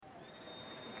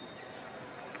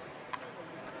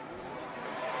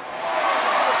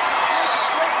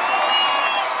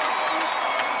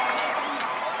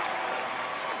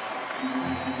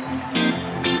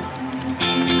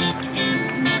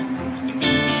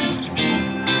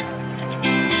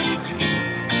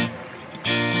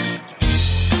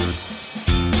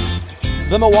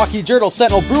The Milwaukee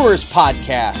Journal-Sentinel Brewers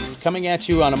podcast, coming at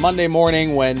you on a Monday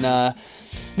morning when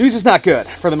news is not good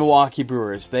for the Milwaukee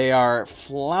Brewers. They are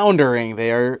floundering.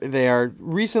 They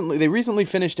recently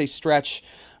finished a stretch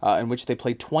in which they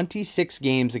played 26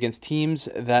 games against teams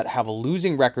that have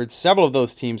losing records. Several of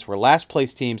those teams were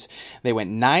last-place teams. They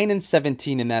went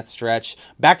 9-17 in that stretch.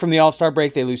 Back from the All-Star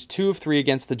break, they lose 2 of 3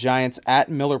 against the Giants at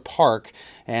Miller Park,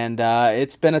 and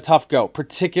it's been a tough go,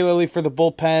 particularly for the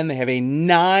bullpen. They have a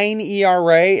 9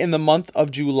 ERA in the month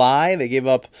of July. They gave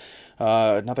up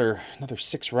another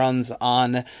 6 runs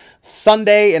on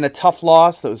Sunday in a tough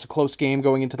loss. That was a close game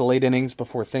going into the late innings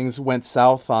before things went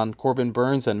south on Corbin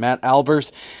Burns and Matt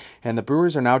Albers. And the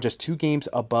Brewers are now just 2 games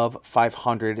above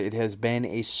 500. It has been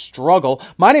a struggle.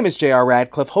 My name is J.R.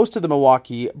 Radcliffe, host of the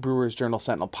Milwaukee Brewers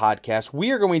Journal-Sentinel podcast.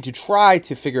 We are going to try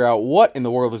to figure out what in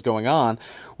the world is going on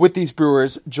with these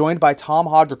Brewers, joined by Tom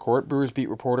Haudricourt, Brewers beat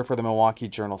reporter for the Milwaukee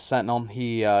Journal-Sentinel.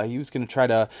 He was going to try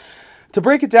to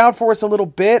break it down for us a little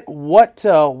bit, what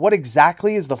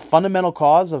exactly is the fundamental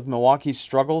cause of Milwaukee's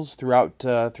struggles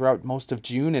throughout most of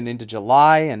June and into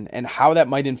July, and how that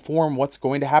might inform what's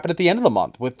going to happen at the end of the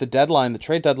month with the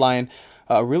trade deadline,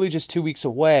 really just 2 weeks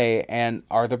away. And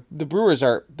the Brewers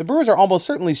are almost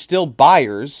certainly still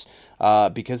buyers.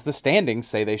 Because the standings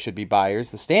say they should be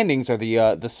buyers. The standings are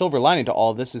the silver lining to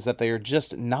all of this, is that they are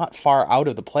just not far out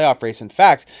of the playoff race. In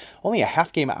fact, only a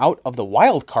half game out of the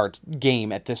wild card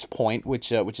game at this point,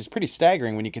 which is pretty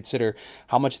staggering when you consider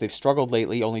how much they've struggled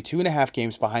lately. Only 2.5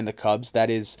 games behind the Cubs.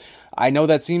 That is, I know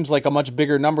that seems like a much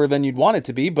bigger number than you'd want it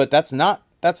to be, but that's not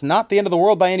the end of the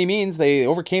world by any means. They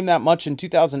overcame that much in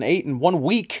 2008 in 1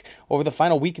 week over the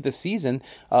final week of the season.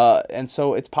 And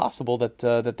so it's possible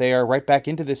that they are right back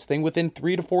into this thing within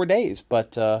 3 to 4 days.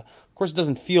 But of course, it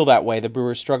doesn't feel that way. The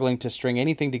Brewers struggling to string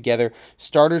anything together.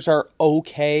 Starters are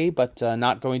okay, but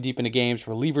not going deep into games.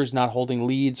 Relievers not holding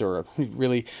leads, or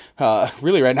really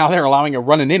right now they're allowing a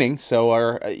run an inning. So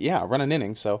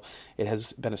it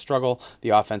has been a struggle. The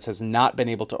offense has not been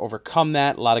able to overcome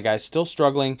that. A lot of guys still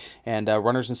struggling, and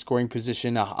runners in scoring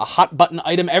position, a hot button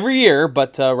item every year,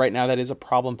 but right now that is a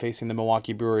problem facing the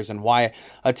Milwaukee Brewers, and why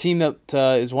a team that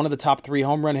is one of the top 3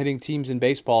 home run hitting teams in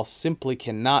baseball simply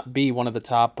cannot be one of the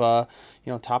top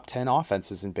 10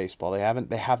 offenses in baseball.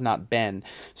 They have not been.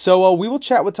 So we will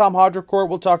chat with Tom Haudricourt.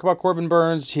 We'll talk about Corbin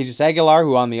Burns, Jesus Aguilar,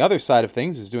 who on the other side of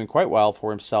things is doing quite well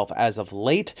for himself as of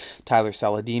late. Tyler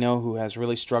Saladino, who has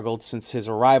really struggled since his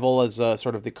arrival as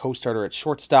sort of the co-starter at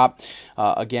shortstop.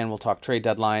 Again, we'll talk trade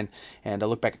deadline and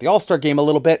look back at the All-Star game a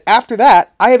little bit. After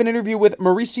that, I have an interview with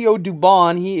Mauricio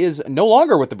Dubon. He is no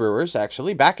longer with the Brewers,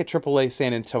 actually, back at AAA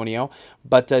San Antonio,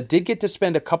 but did get to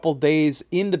spend a couple days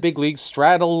in the big leagues,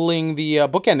 straddling the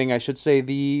bookending, I should say,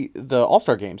 the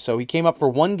All-Star game. So he came up for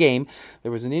 1 game.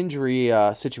 There was an injury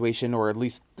situation, or at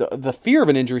least the fear of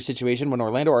an injury situation, when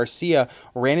Orlando Arcia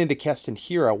ran into Keston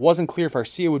Hiura. It wasn't clear if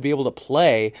Arcia would be able to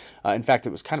play. In fact, it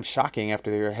was kind of shocking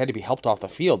after they had to be helped off the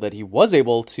field that he was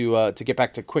able to get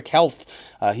back to quick health.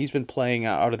 He's been playing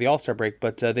out of the All-Star break,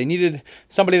 but they needed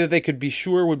somebody that they could be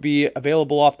sure would be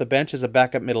available off the bench as a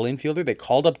backup middle infielder. They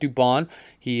called up Dubon.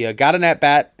 He got an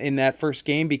at-bat in that first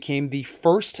game, became the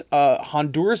first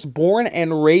Honduras-born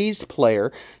and raised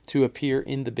player to appear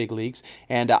in the big leagues.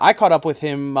 And I caught up with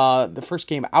him the first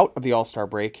game out of the All-Star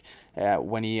break,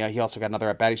 when he also got another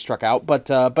at-bat. He struck out, but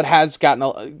has gotten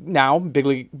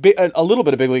a little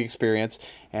bit of big league experience,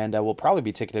 and will probably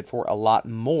be ticketed for a lot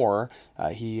more.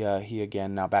 He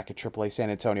again now back at AAA San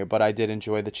Antonio, but I did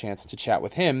enjoy the chance to chat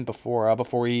with him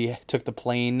before he took the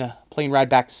plane ride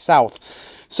back south.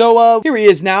 So here he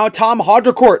is now, Tom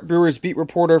Haudricourt, Brewers beat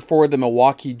reporter for the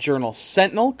Milwaukee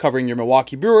Journal-Sentinel, covering your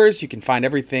Milwaukee Brewers. You can find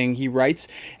everything he writes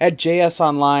at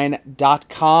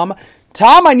jsonline.com.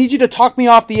 Tom, I need you to talk me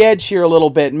off the edge here a little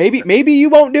bit. Maybe you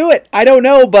won't do it. I don't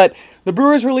know, but the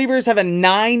Brewers relievers have a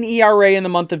 9 ERA in the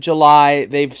month of July.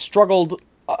 They've struggled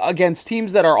against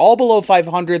teams that are all below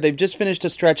 500. They've just finished a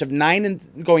stretch of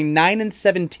going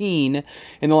 9-17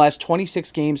 in the last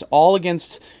 26 games, all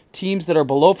against teams that are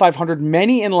below 500,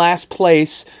 many in last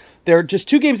place. They're just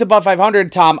 2 games above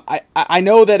 500, Tom. I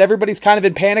know that everybody's kind of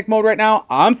in panic mode right now.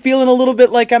 I'm feeling a little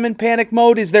bit like I'm in panic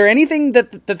mode. Is there anything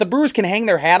that the Brewers can hang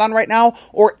their hat on right now,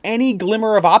 or any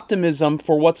glimmer of optimism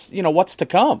for what's to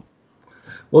come?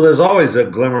 Well, there's always a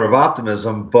glimmer of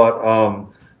optimism, but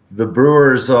the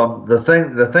Brewers, the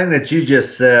thing that you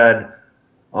just said,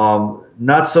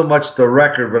 not so much the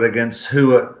record, but against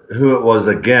who it was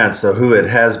against, or who it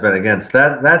has been against.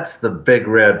 That's the big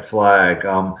red flag.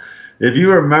 if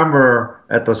you remember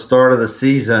at the start of the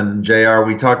season, JR,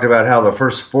 we talked about how the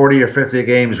first 40 or 50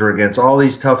 games were against all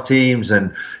these tough teams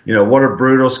and, what a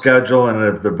brutal schedule. And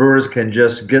if the Brewers can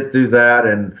just get through that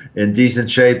and in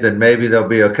decent shape, then maybe they'll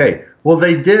be okay. Well,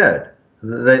 they did.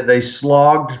 They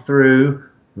slogged through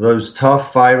those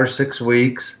tough 5 or 6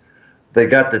 weeks. They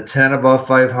got to 10 above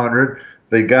 500.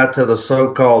 They got to the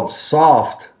so-called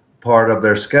soft part of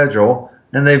their schedule,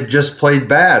 and they've just played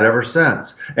bad ever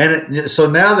since. And so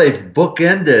now they've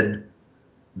bookended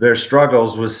their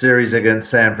struggles with series against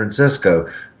San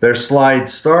Francisco. Their slide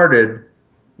started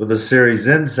with a series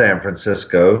in San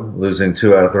Francisco, losing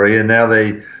 2 out of 3, and now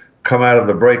they come out of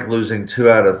the break losing 2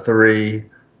 out of 3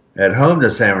 at home to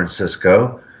San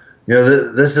Francisco.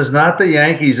 This is not the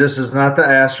Yankees. This is not the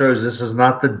Astros. This is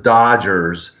not the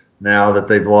Dodgers now that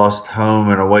they've lost home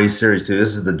and away series to.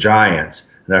 This is the Giants.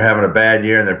 They're having a bad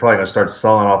year, and they're probably going to start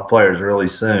selling off players really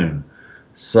soon.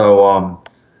 So,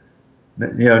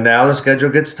 now the schedule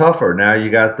gets tougher. Now you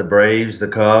got the Braves, the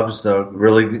Cubs, the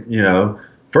really,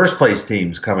 first-place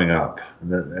teams coming up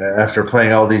after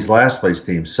playing all these last-place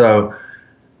teams. So,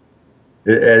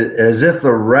 as if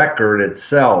the record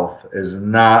itself is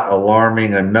not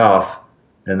alarming enough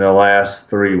in the last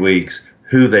 3 weeks,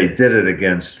 who they did it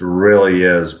against really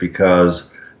is, because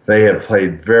they have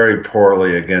played very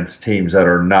poorly against teams that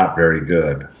are not very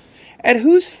good. At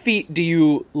whose feet do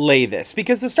you lay this?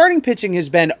 Because the starting pitching has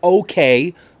been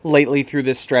okay lately through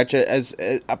this stretch as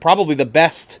probably the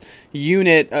best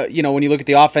unit, when you look at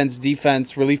the offense,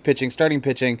 defense, relief pitching, starting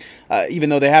pitching, even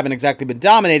though they haven't exactly been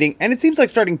dominating. And it seems like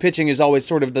starting pitching is always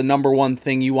sort of the number one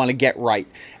thing you want to get right.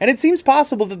 And it seems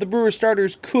possible that the Brewers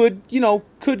starters could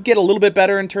get a little bit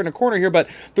better and turn a corner here, but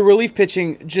the relief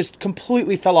pitching just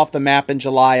completely fell off the map in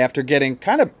July after getting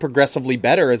kind of progressively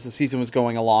better as the season was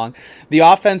going along. The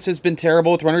offense has been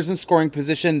terrible with runners in scoring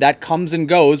position. That comes and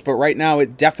goes, but right now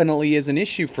it definitely is an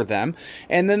issue for them.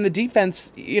 And then the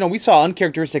defense, we saw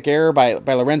uncharacteristic error by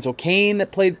Lorenzo Cain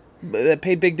that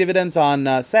paid big dividends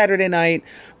on Saturday night.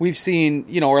 We've seen,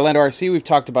 Orlando RC, we've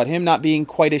talked about him not being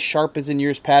quite as sharp as in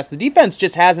years past. The defense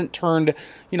just hasn't turned,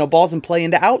 balls in play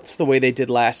into outs the way they did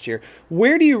last year.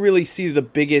 Where do you really see the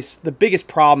biggest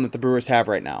problem that the Brewers have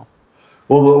right now?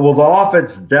 Well, the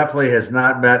offense definitely has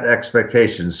not met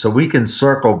expectations, so we can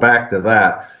circle back to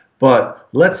that. But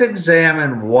let's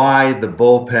examine why the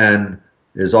bullpen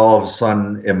is all of a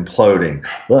sudden imploding.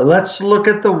 Let's look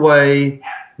at the way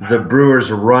the Brewers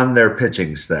run their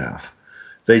pitching staff.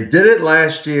 They did it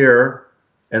last year,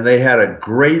 and they had a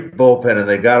great bullpen, and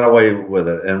they got away with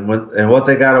it. And what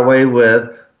they got away with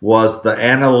was the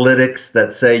analytics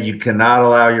that say you cannot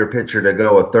allow your pitcher to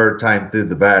go a third time through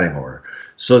the batting order.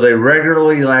 So they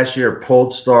regularly last year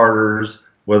pulled starters,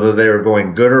 whether they were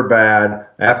going good or bad,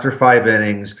 after 5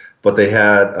 innings, but they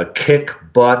had a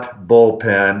kick-butt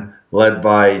bullpen led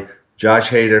by Josh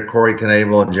Hader, Corey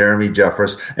Knebel, and Jeremy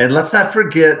Jeffress. And let's not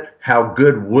forget how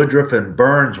good Woodruff and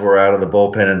Burns were out of the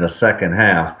bullpen in the second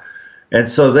half. And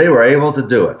so they were able to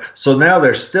do it. So now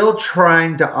they're still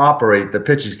trying to operate the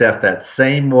pitching staff that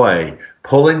same way,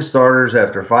 pulling starters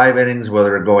after 5 innings,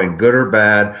 whether they're going good or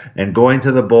bad, and going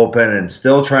to the bullpen and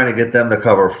still trying to get them to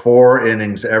cover 4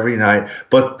 innings every night.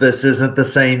 But this isn't the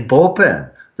same bullpen.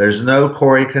 There's no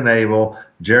Corey Knebel.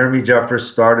 Jeremy Jeffress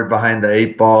started behind the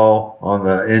 8 ball on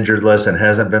the injured list and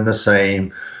hasn't been the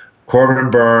same. Corbin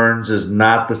Burns is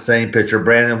not the same pitcher.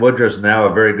 Brandon Woodruff is now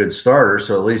a very good starter,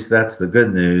 so at least that's the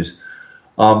good news.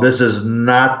 This is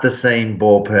not the same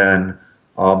bullpen.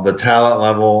 The talent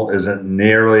level isn't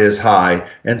nearly as high.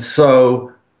 And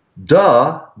so,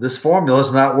 this formula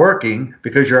is not working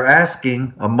because you're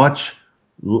asking a much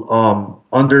depleted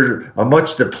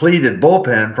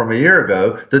bullpen from a year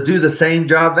ago to do the same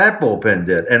job that bullpen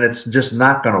did. And it's just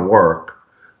not going to work.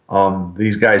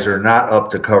 These guys are not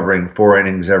up to covering 4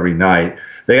 innings every night.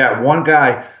 They got one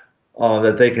guy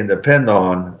that they can depend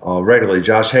on regularly,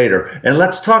 Josh Hader. And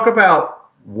let's talk about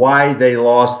why they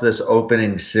lost this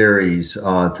opening series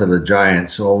to the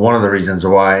Giants. Well, one of the reasons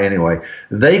why, anyway.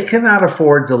 They cannot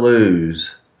afford to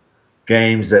lose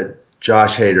games that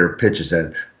Josh Hader pitches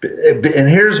in. And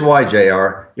here's why,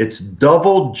 JR. It's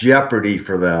double jeopardy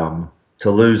for them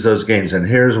to lose those games, and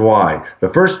here's why. The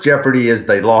first jeopardy is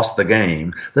they lost the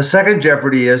game. The second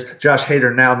jeopardy is Josh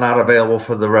Hader now not available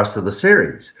for the rest of the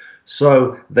series.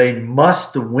 So they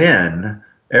must win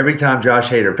every time Josh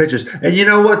Hader pitches. And you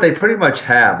know what? They pretty much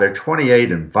have. They're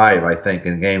 28-5, I think,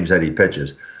 in games that he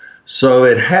pitches. So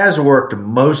it has worked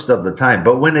most of the time.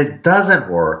 But when it doesn't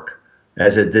work,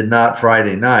 as it did not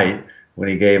Friday night, when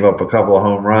he gave up a couple of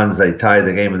home runs, they tied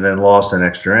the game and then lost in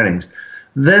extra innings,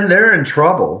 then they're in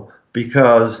trouble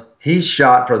because he's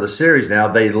shot for the series now.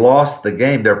 They lost the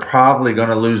game. They're probably going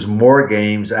to lose more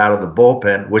games out of the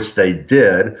bullpen, which they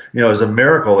did. It was a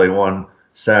miracle they won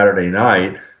Saturday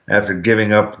night after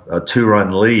giving up a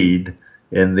 2-run lead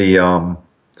in the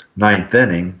ninth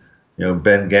inning.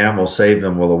 Ben Gamble saved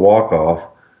them with a walk-off.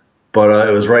 But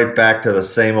it was right back to the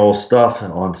same old stuff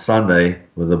on Sunday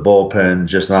with the bullpen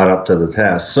just not up to the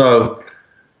task. So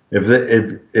if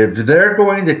they're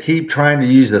going to keep trying to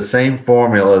use the same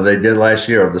formula they did last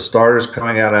year of the starters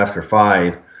coming out after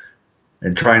 5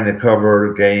 and trying to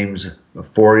cover games,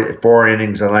 four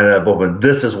innings and light out of the bullpen,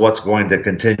 this is what's going to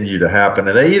continue to happen.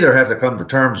 And they either have to come to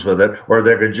terms with it or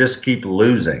they're going to just keep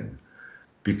losing,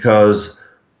 because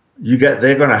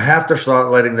they're going to have to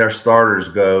start letting their starters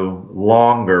go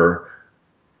longer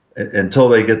until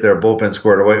they get their bullpen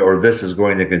squared away, or this is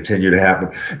going to continue to happen.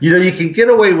 You can get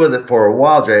away with it for a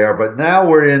while, JR, but now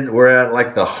we're at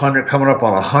like the 100, coming up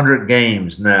on 100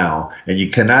 games now, and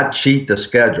you cannot cheat the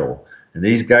schedule. And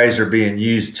these guys are being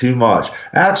used too much.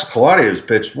 Alex Claudio's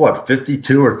pitched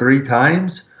 52 or 3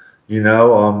 times. He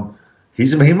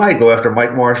might go after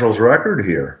Mike Marshall's record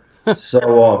here.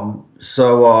 So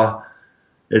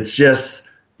it's just,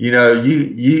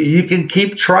 you can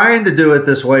keep trying to do it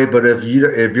this way, but if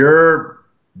your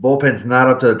bullpen's not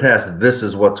up to the task, this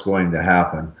is what's going to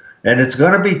happen. And it's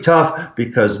going to be tough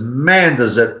because, man,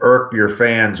 does it irk your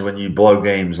fans when you blow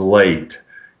games late.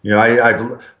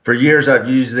 For years I've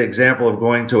used the example of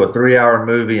going to a 3-hour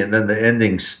movie and then the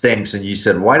ending stinks, and you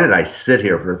said, why did I sit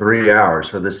here for 3 hours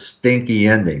for this stinky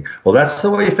ending? Well, that's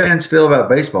the way fans feel about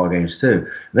baseball games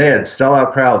too. They had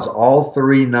sellout crowds all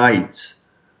 3 nights.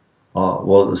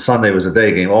 Sunday was a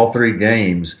day game, all 3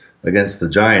 games against the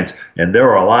Giants, and there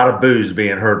were a lot of boos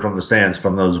being heard from the stands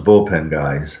from those bullpen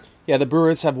guys. Yeah, the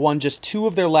Brewers have won just 2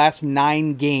 of their last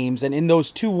 9 games, and in those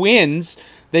 2 wins,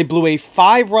 they blew a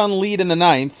 5-run lead in the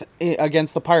 9th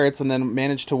against the Pirates and then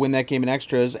managed to win that game in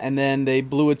extras, and then they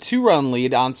blew a 2-run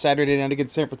lead on Saturday night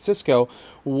against San Francisco,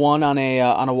 won on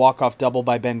a walk-off double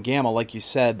by Ben Gamble. Like you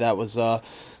said,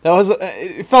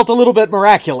 it felt a little bit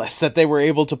miraculous that they were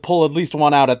able to pull at least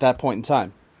one out at that point in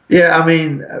time. Yeah,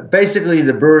 basically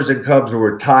the Brewers and Cubs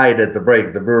were tied at the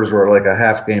break. The Brewers were like a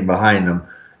half game behind them.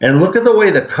 And look at the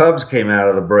way the Cubs came out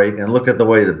of the break, and look at the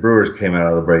way the Brewers came out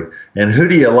of the break. And who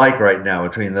do you like right now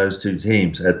between those 2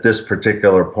 teams at this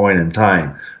particular point in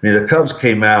time? The Cubs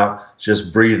came out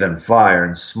just breathing fire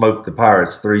and smoked the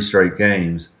Pirates 3 straight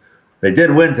games. They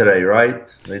did win today,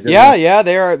 right? Yeah,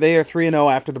 they are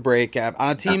 3-0 after the break on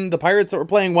a team, the Pirates, that were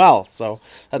playing well. So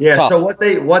that's tough. So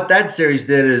what that series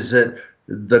did is that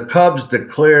the Cubs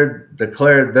declared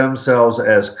themselves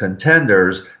as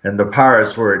contenders, and the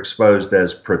Pirates were exposed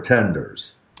as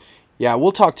pretenders. Yeah,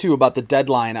 we'll talk too about the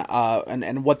deadline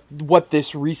and what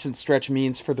this recent stretch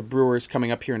means for the Brewers coming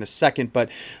up here in a second.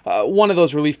 But one of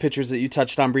those relief pitchers that you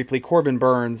touched on briefly, Corbin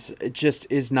Burns, just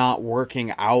is not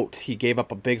working out. He gave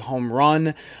up a big home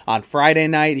run on Friday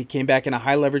night. He came back in a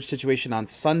high leverage situation on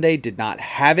Sunday, did not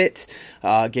have it.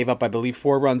 Gave up, I believe,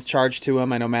 4 runs charged to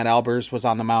him. I know Matt Albers was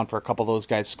on the mound for a couple of those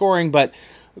guys scoring, but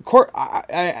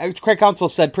Craig Counsell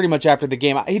said pretty much after the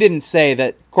game, he didn't say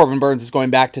that Corbin Burns is going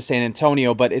back to San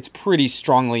Antonio, but it's pretty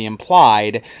strongly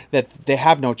implied that they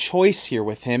have no choice here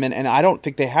with him, and I don't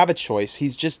think they have a choice.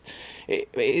 He's just...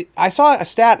 I saw a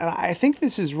stat, and I think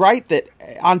this is right, that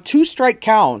on 2 strike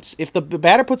counts, if the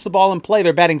batter puts the ball in play,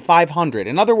 they're batting .500.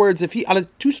 In other words, if he on a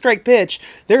 2-strike pitch,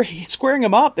 they're squaring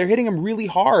him up, they're hitting him really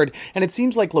hard, and it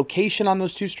seems like location on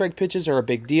those 2-strike pitches are a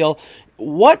big deal.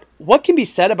 What can be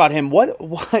said about him? What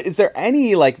is there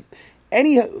any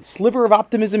sliver of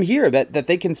optimism here that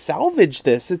they can salvage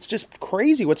this? It's just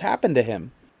crazy what's happened to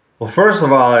him. Well, first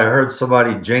of all, I heard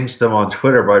somebody jinxed him on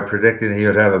Twitter by predicting he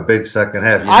would have a big second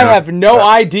half. I have no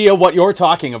idea what you're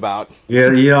talking about.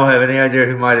 Yeah, you don't have any idea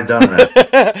who might have done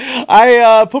that.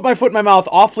 I put my foot in my mouth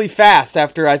awfully fast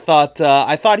after I thought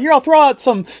here, I'll throw out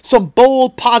some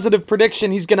bold positive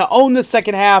prediction. He's going to own the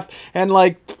second half, and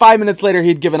like 5 minutes later,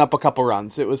 he'd given up a couple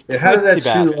runs. It was pretty bad.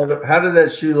 How did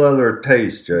that shoe leather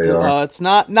taste, JR? It's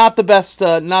not the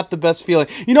best feeling.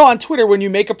 On Twitter, when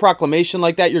you make a proclamation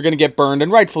like that, you're going to get burned,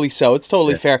 and rightfully so. It's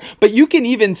totally fair. But you can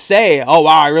even say, oh,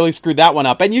 wow, I really screwed that one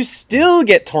up. And you still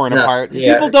get torn apart.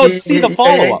 Yeah. People don't see the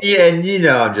follow-up. Yeah, and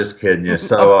I'm just kidding you.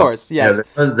 So, of course, yes.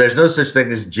 There's no such thing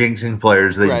as jinxing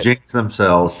players. They jinx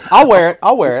themselves. I'll wear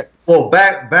it. Well,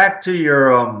 back to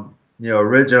your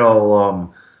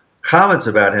original comments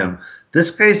about him.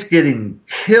 This guy's getting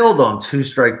killed on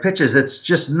 2-strike pitches. It's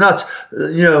just nuts.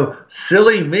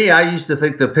 Silly me. I used to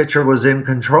think the pitcher was in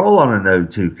control on an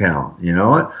 0-2 count. You know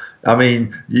what?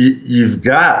 You've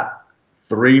got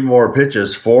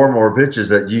 4 more pitches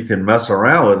that you can mess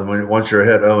around with once you're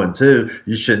ahead 0-2.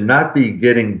 You should not be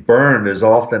getting burned as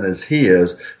often as he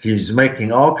is. He's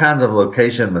making all kinds of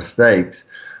location mistakes.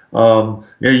 You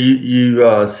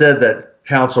said that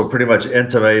Counsell pretty much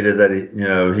intimated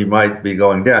that he might be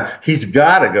going down. He's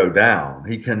got to go down.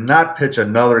 He cannot pitch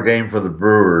another game for the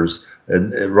Brewers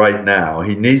right now.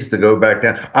 He needs to go back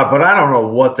down. But I don't know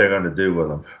what they're going to do with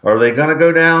him. Are they going to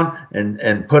go down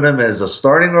and put him as a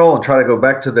starting role and try to go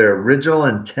back to their original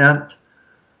intent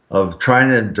of trying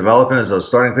to develop him as a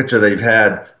starting pitcher? They've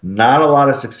had not a lot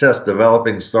of success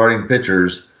developing starting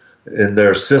pitchers in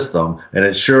their system, and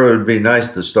it sure would be nice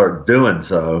to start doing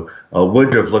so.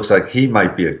 Woodruff looks like he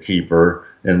might be a keeper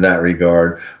in that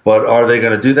regard. But are they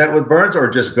going to do that with Burns, or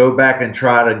just go back and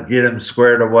try to get him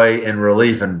squared away in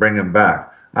relief and bring him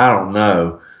back? I don't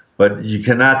know. But you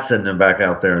cannot send him back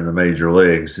out there in the major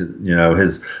leagues.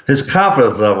 His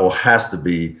confidence level has to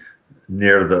be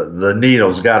near the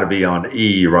needle's got to be on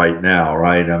E right now,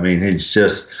 right? I mean, he's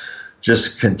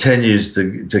just continues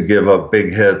to give up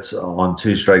big hits on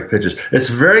 2-strike pitches. It's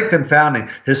very confounding.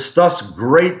 His stuff's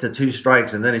great to 2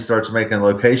 strikes, and then he starts making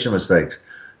location mistakes.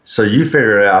 So you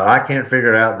figure it out. I can't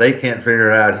figure it out. They can't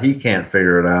figure it out. He can't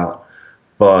figure it out.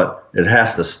 But it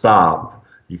has to stop.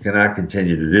 You cannot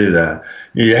continue to do that.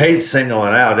 You hate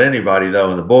singling out anybody,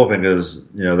 though, in the bullpen because,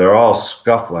 they're all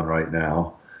scuffling right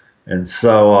now. And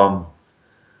so,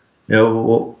 he's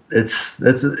going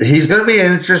to be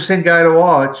an interesting guy to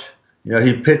watch.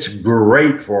 He pitched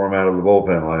great for him out of the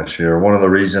bullpen last year. One of the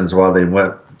reasons why they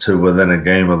went to within a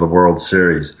game of the World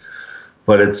Series.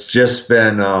 But it's just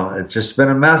been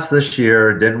a mess this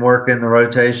year. It didn't work in the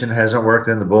rotation. Hasn't worked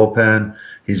in the bullpen.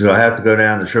 He's going to have to go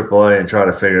down to AAA and try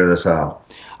to figure this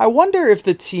out. I wonder if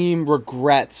the team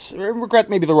regret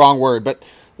may be the wrong word, but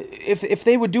if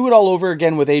they would do it all over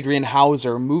again with Adrian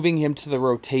Hauser, moving him to the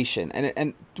rotation.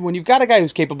 And when you've got a guy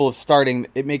who's capable of starting,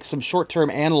 it makes some short-term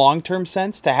and long-term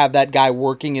sense to have that guy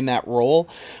working in that role.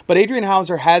 But Adrian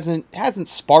Hauser hasn't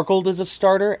sparkled as a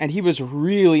starter, and he was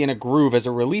really in a groove as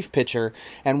a relief pitcher.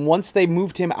 And once they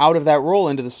moved him out of that role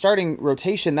into the starting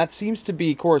rotation, that seems to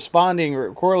be corresponding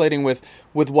or correlating with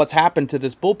what's happened to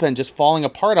this bullpen just falling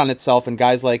apart on itself, and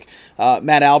guys like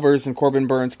Matt Albers and Corbin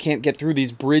Burns can't get through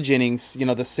these bridge innings, the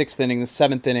 6th inning, the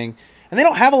 7th inning. And they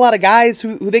don't have a lot of guys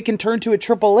who they can turn to at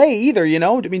AAA either,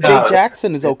 I mean, Jake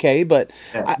Jackson is okay, but...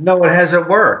 No, it hasn't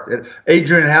worked.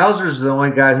 Adrian Hauser's the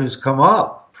only guy who's come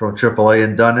up from AAA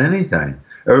and done anything.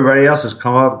 Everybody else has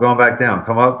come up, gone back down,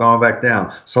 come up, gone back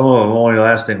down. Some of them only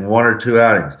lasting 1 or 2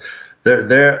 outings.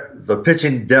 The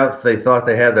pitching depth they thought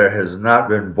they had there has not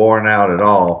been borne out at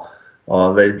all.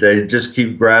 They just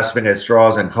keep grasping at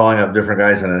straws and calling up different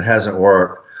guys, and it hasn't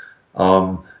worked.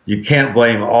 You can't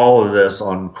blame all of this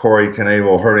on Corey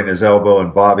Knebel hurting his elbow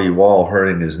and Bobby Wall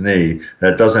hurting his knee.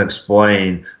 That doesn't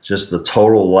explain just the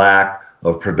total lack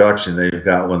of production they've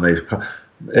got when they've.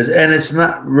 And it's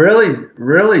not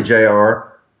really,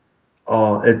 JR.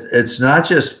 It's not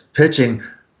just pitching.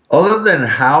 Other than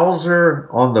Hauser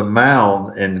on the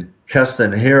mound and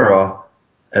Keston Hiura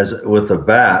with the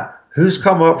bat, who's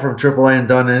come up from AAA and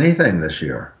done anything this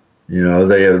year?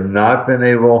 They have not been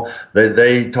able.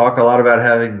 They talk a lot about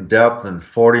having depth and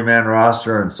 40-man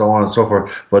roster and so on and so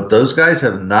forth, but those guys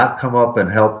have not come up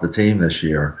and helped the team this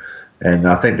year, and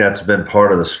I think that's been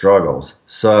part of the struggles.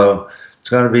 So it's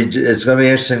going to be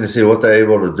interesting to see what they're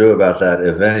able to do about that,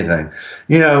 if anything.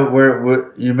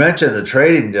 You mentioned the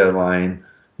trading deadline.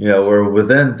 We're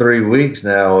within 3 weeks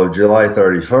now of July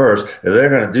 31st. If they're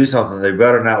going to do something, they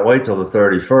better not wait till the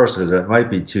 31st because it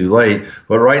might be too late.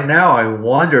 But right now, I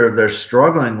wonder if they're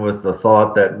struggling with the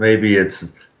thought that maybe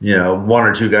it's, 1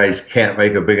 or 2 guys can't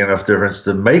make a big enough difference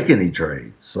to make any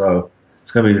trades. So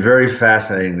it's going to be very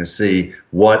fascinating to see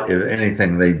what, if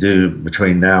anything, they do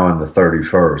between now and the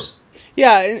 31st.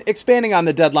 Yeah, expanding on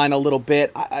the deadline a little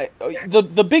bit,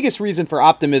 the biggest reason for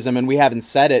optimism, and we haven't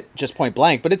said it just point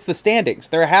blank, but it's the standings.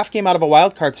 They're a half game out of a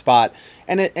wild card spot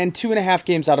and 2.5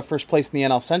 games out of first place in the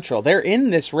NL Central. They're in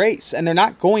this race, and they're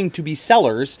not going to be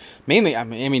sellers. Mainly,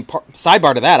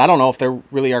 sidebar to that, I don't know if there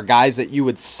really are guys that you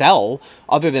would sell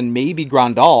other than maybe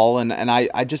Grandal, and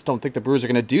I just don't think the Brewers are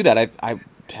going to do that.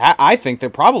 I think they're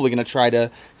probably going to try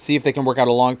to see if they can work out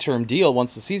a long-term deal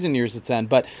once the season nears its end.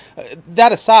 But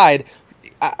that aside,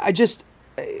 I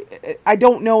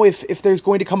don't know if there's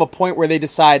going to come a point where they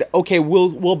decide, okay,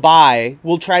 we'll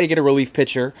try to get a relief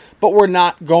pitcher, but we're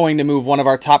not going to move one of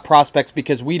our top prospects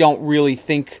because we don't really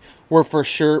think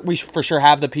we for sure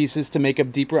have the pieces to make a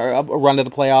run to the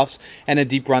playoffs and a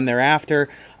deep run thereafter.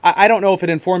 I don't know if it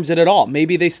informs it at all.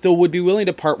 Maybe they still would be willing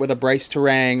to part with a Bryce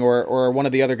Terang or one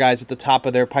of the other guys at the top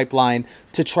of their pipeline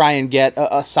to try and get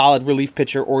a solid relief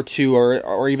pitcher or two,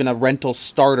 or even a rental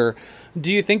starter.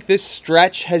 Do you think this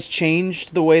stretch has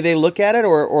changed the way they look at it,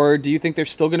 or do you think they're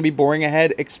still going to be boring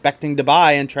ahead, expecting to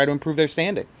buy and try to improve their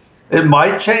standing? It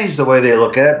might change the way they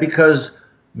look at it because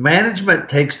management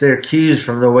takes their cues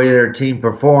from the way their team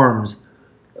performs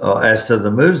as to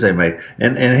the moves they make.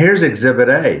 And here's Exhibit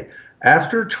A.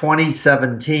 After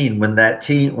 2017, when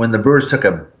the Brewers took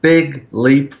a big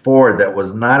leap forward that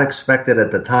was not expected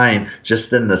at the time,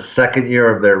 just in the second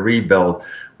year of their rebuild,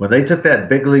 when they took that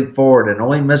big leap forward and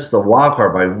only missed the wild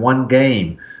card by one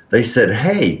game, they said,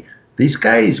 hey, these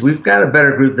guys, we've got a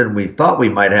better group than we thought we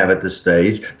might have at this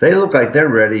stage. They look like they're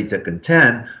ready to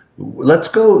contend. Let's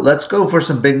go for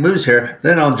some big moves here.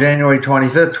 Then on January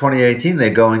 25th, 2018, they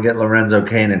go and get Lorenzo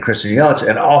Cain and Christian Yelich,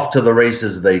 and off to the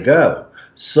races they go.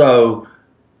 So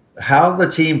how the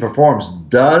team performs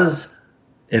does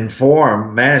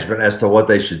inform management as to what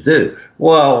they should do.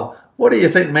 Well, what do you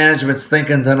think management's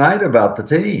thinking tonight about the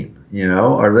team?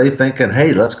 Are they thinking,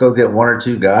 hey, let's go get one or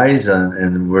two guys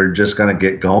and we're just going to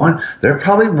get going? They're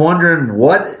probably wondering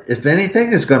what, if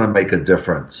anything, is going to make a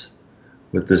difference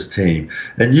with this team.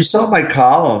 And you saw my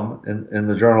column in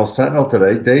the Journal Sentinel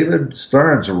today. David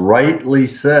Stearns rightly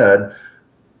said,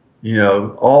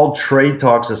 all trade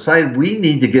talks aside, we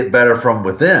need to get better from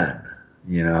within,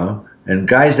 and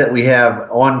guys that we have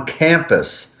on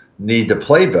campus need to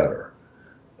play better.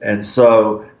 And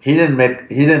so he didn't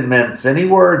mince any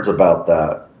words about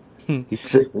that.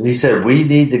 He said we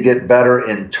need to get better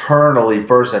internally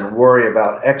first and worry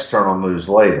about external moves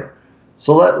later.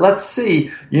 So let's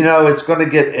see. It's going to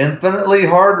get infinitely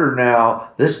harder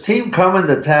now. This team coming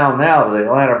to town now, the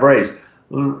Atlanta Braves,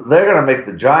 they're going to make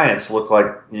the Giants look like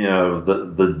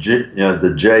the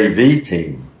JV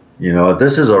team.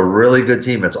 This is a really good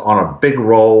team. It's on a big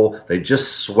roll. They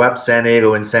just swept San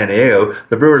Diego in San Diego.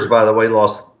 The Brewers, by the way,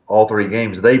 lost all three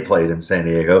games they played in San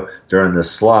Diego during this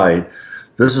slide.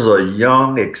 This is a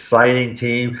young, exciting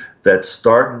team that's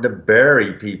starting to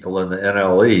bury people in the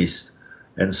NL East.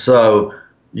 And so,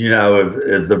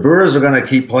 if the Brewers are going to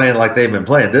keep playing like they've been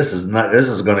playing, this is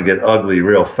going to get ugly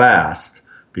real fast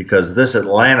because this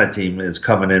Atlanta team is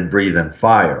coming in breathing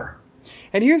fire.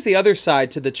 And here's the other side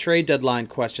to the trade deadline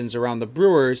questions around the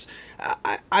Brewers.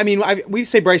 We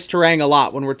say Bryce Terang a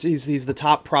lot when he's the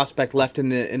top prospect left in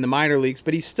the minor leagues,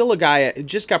 but he's still a guy who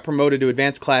just got promoted to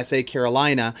Advanced Class A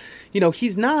Carolina.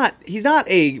 He's not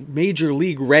a major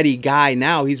league ready guy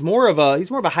now. He's more of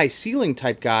a high ceiling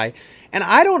type guy. And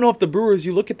I don't know if the Brewers,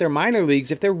 you look at their minor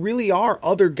leagues, if there really are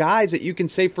other guys that you can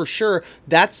say for sure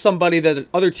that's somebody that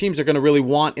other teams are going to really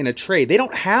want in a trade. They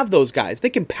don't have those guys. They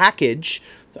can package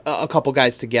a couple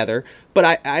guys together,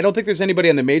 but I don't think there's anybody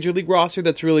on the major league roster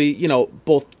that's really,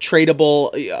 both tradable,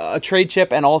 a trade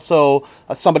chip, and also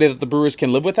somebody that the Brewers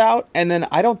can live without. And then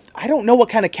I don't know what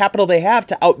kind of capital they have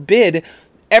to outbid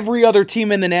every other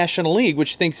team in the National League,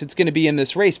 which thinks it's going to be in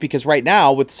this race, because right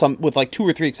now, with like two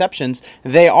or three exceptions,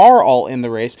 they are all in the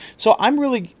race. So I'm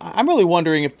really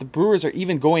wondering if the Brewers are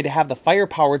even going to have the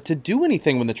firepower to do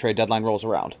anything when the trade deadline rolls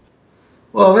around.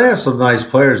 Well, they have some nice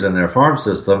players in their farm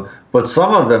system, but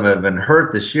some of them have been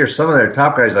hurt this year. Some of their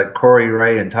top guys, like Corey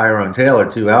Ray and Tyrone Taylor,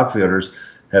 two outfielders,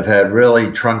 have had really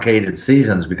truncated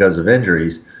seasons because of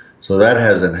injuries, so that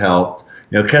hasn't helped.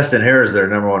 Keston Hiura is their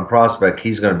number one prospect.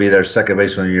 He's going to be their second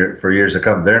baseman for years to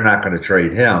come. They're not going to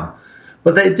trade him.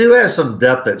 But they do have some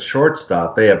depth at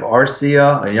shortstop. They have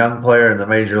Arcia, a young player in the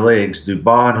major leagues,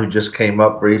 Dubon, who just came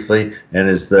up briefly and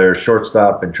is their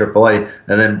shortstop in AAA,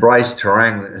 and then Bryce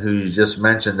Terang, who you just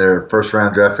mentioned, their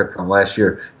first-round draft pick from last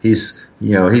year. He's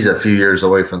a few years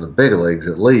away from the big leagues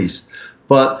at least.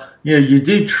 But you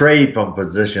do trade from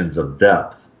positions of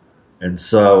depth. And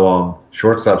so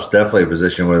shortstop's definitely a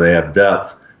position where they have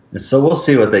depth. And so we'll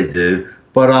see what they do.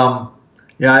 But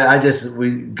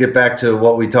we get back to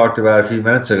what we talked about a few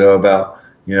minutes ago about,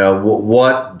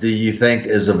 what do you think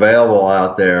is available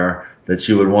out there that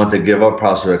you would want to give up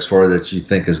prospects for that you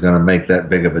think is going to make that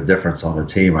big of a difference on the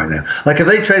team right now? Like if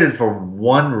they traded for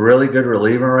one really good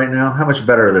reliever right now, how much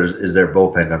better is their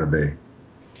bullpen going to be?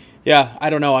 Yeah, I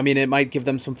don't know. I mean, it might give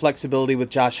them some flexibility with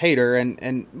Josh Hader,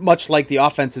 and much like the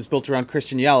offense is built around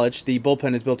Christian Yelich, the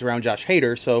bullpen is built around Josh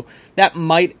Hader, so that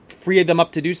might free them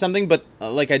up to do something. But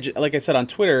like I said on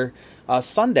Twitter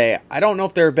Sunday, I don't know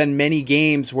if there have been many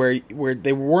games where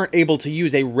they weren't able to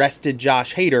use a rested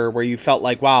Josh Hader, where you felt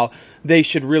like, wow, they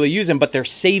should really use him, but they're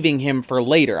saving him for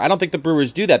later. I don't think the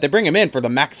Brewers do that. They bring him in for the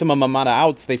maximum amount of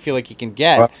outs they feel like he can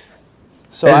get.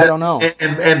 So I don't know.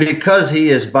 And because he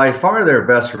is by far their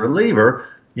best reliever,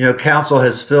 Counsell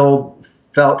has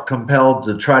felt compelled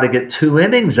to try to get 2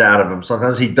 innings out of him.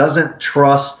 Sometimes he doesn't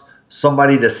trust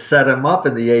somebody to set him up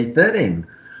in the 8th inning.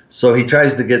 So he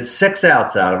tries to get 6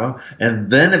 outs out of him. And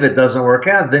then if it doesn't work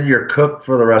out, then you're cooked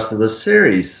for the rest of the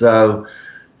series. So,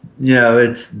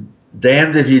 it's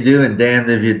damned if you do and damned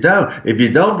if you don't. If you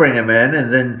don't bring him in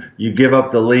and then you give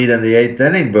up the lead in the 8th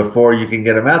inning before you can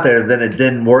get him out there, then it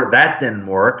didn't work. That didn't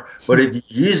work. But if you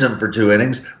use him for 2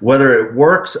 innings, whether it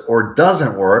works or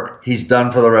doesn't work, he's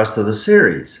done for the rest of the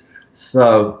series.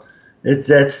 So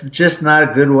that's just not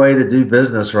a good way to do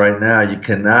business right now. You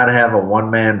cannot have a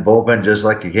one-man bullpen just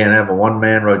like you can't have a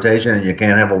one-man rotation and you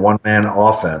can't have a one-man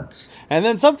offense. And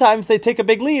then sometimes they take a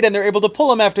big lead and they're able to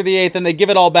pull him after the 8th and they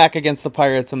give it all back against the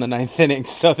Pirates in the 9th inning.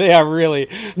 So they are really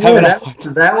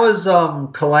that was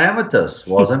calamitous,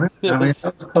 wasn't it? I mean,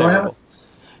 that was calamitous.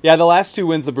 Yeah, the last 2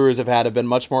 wins the Brewers have had have been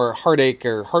much more heartache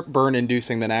or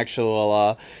heartburn-inducing than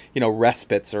actual,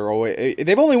 respites.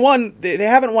 They've only won. They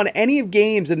haven't won any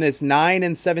games in this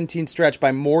 9-17 stretch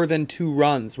by more than 2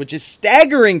 runs, which is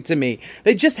staggering to me.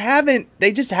 They just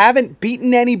haven't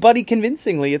beaten anybody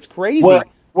convincingly. It's crazy.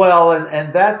 Well,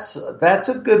 and that's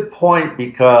a good point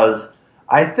because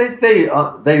I think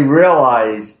they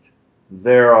realized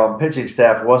their pitching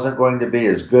staff wasn't going to be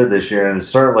as good this year, and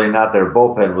certainly not their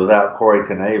bullpen without Corey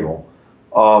Knebel.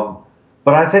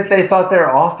 But I think they thought their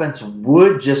offense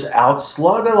would just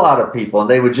outslug a lot of people, and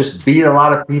they would just beat a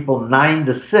lot of people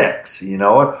 9-6,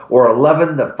 or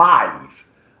 11-5.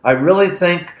 I really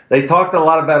think they talked a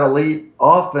lot about elite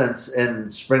offense in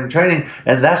spring training,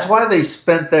 and that's why they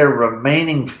spent their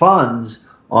remaining funds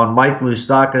on Mike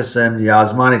Moustakas and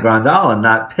Yasmani Grandal and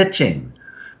not pitching.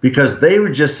 Because they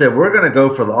would just say, we're going to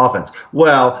go for the offense.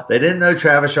 Well, they didn't know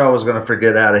Travis Shaw was going to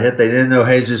forget how to hit. They didn't know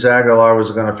Jesus Aguilar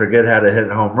was going to forget how to hit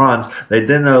home runs. They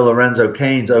didn't know Lorenzo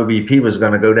Cain's OBP was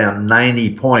going to go down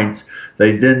 90 points.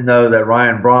 They didn't know that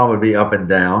Ryan Braun would be up and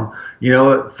down.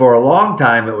 For a long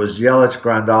time, it was Yelich,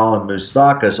 Grandal, and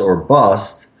Moustakas or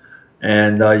bust.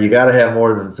 And you got to have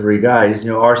more than 3 guys.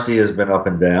 RC has been up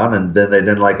and down, and then they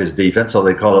didn't like his defense, so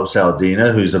they called up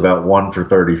Saldina, who's about 1 for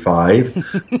 35.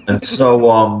 And so,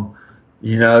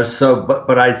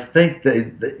 but I think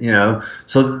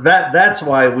so that's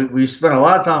why we spent a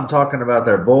lot of time talking about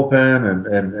their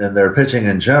bullpen and their pitching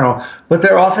in general, but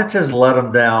their offense has let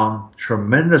them down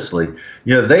tremendously.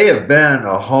 They have been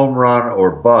a home run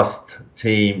or bust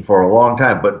team for a long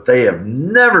time, but they have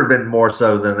never been more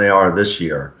so than they are this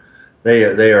year.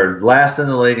 They are last in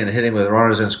the league in hitting with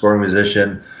runners in scoring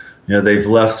position. They've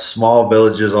left small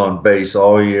villages on base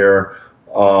all year.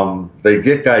 They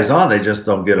get guys on, they just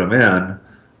don't get them in.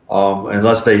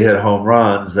 Unless they hit home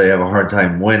runs, they have a hard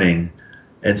time winning.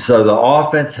 And so the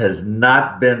offense has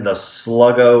not been the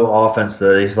sluggo offense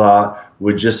that they thought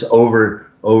would just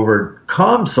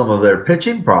overcome some of their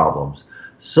pitching problems.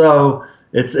 So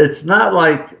it's not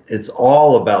like it's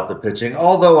all about the pitching,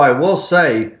 although I will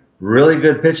say really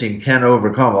good pitching can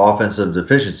overcome offensive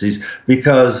deficiencies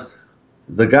because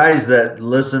the guys that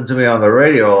listen to me on the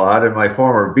radio a lot and my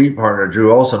former beat partner,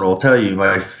 Drew Olson, will tell you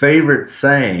my favorite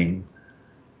saying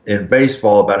in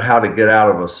baseball about how to get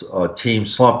out of a team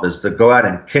slump is to go out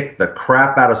and kick the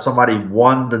crap out of somebody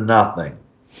 1-0.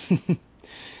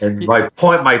 And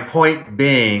my point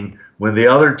being, when the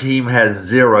other team has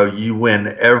 0, you win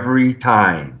every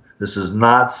time. This is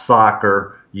not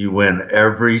soccer. You win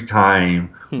every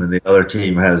time when the other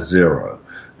team has 0.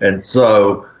 And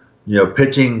so,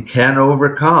 pitching can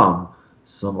overcome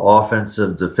some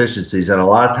offensive deficiencies. And a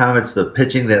lot of time it's the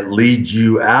pitching that leads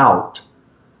you out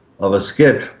of a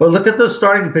skid. But look at the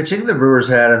starting pitching the Brewers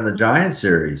had in the Giants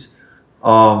series.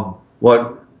 Chassin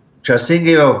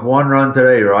gave up 1 run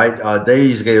today, right?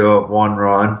 Davies gave up 1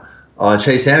 run.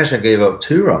 Chase Anderson gave up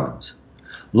 2 runs.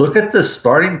 Look at the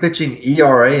starting pitching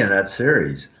ERA in that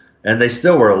series. And they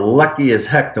still were lucky as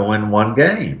heck to win 1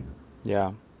 game.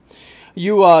 Yeah.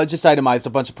 You just itemized a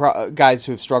bunch of guys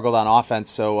who have struggled on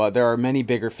offense, so there are many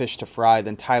bigger fish to fry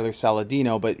than Tyler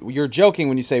Saladino, but you're joking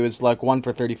when you say it was like 1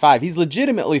 for 35. He's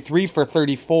legitimately 3 for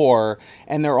 34,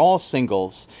 and they're all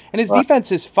singles. And his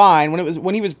defense is fine.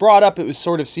 When he was brought up, it was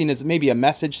sort of seen as maybe a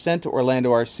message sent to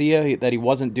Orlando Arcia that he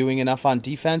wasn't doing enough on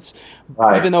defense,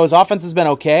 even though his offense has been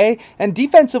okay. And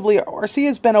defensively, Arcia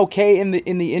has been okay in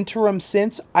the interim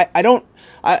since. I don't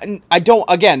want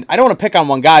to pick on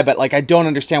one guy, but I don't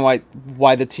understand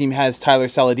why the team has Tyler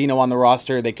Saladino on the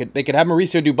roster. They could have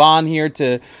Mauricio Dubon here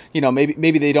to,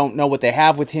 maybe they don't know what they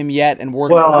have with him yet and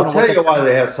work. Well, I'll tell you why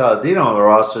they have Saladino on the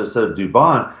roster instead of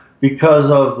Dubon, because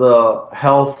of the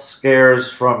health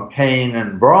scares from Cain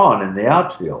and Braun in the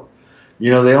outfield.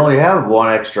 they only have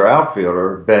one extra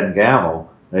outfielder, Ben Gamel.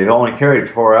 They've only carried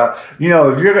 4 out.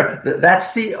 If you're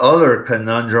that's the other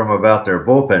conundrum about their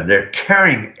bullpen. They're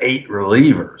carrying 8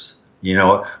 relievers.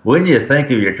 Wouldn't you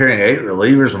think if you're carrying 8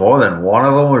 relievers, more than one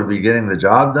of them would be getting the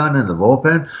job done in the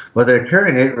bullpen? But they're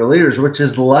carrying 8 relievers, which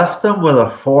has left them with a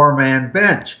 4-man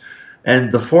bench.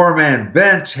 And the 4-man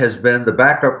bench has been the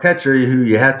backup catcher who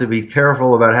you have to be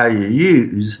careful about how you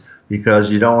use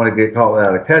because you don't want to get caught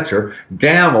without a catcher.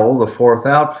 Gamel, the 4th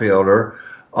outfielder,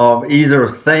 either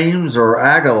Thames or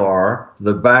Aguilar,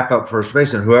 the backup first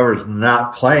baseman, whoever's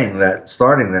not starting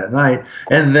that night,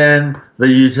 and then the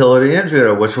utility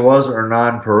infielder, which was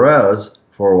Hernan Perez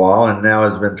for a while, and now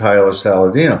has been Tyler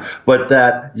Saladino. But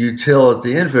that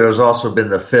utility infielder has also been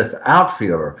the 5th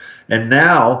outfielder. And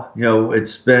now,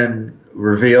 it's been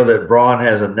revealed that Braun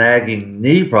has a nagging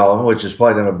knee problem, which is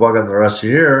probably going to bug him the rest of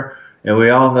the year. And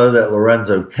we all know that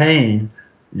Lorenzo Cain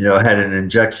had an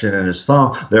injection in his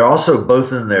thumb. They're also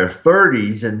both in their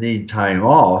 30s and need time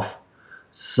off.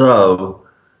 So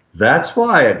that's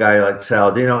why a guy like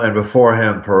Saladino and before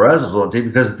him Perez is on the team,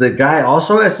 because the guy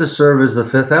also has to serve as the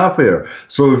 5th outfielder.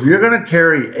 So if you're going to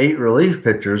carry 8 relief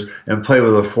pitchers and play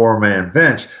with a 4-man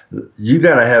bench, you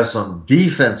got to have some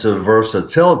defensive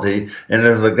versatility. And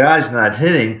if the guy's not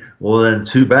hitting, well, then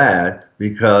too bad,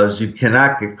 because you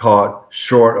cannot get caught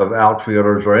short of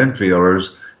outfielders or infielders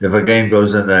if a game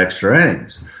goes into extra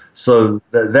innings. So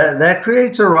that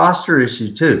creates a roster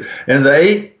issue too. And the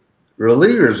 8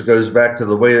 relievers goes back to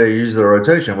the way they use the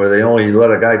rotation, where they only let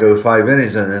a guy go 5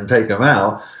 innings and then take him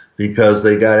out because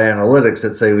they got analytics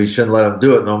that say we shouldn't let him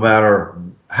do it no matter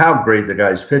how great the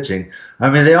guy's pitching. I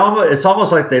mean, it's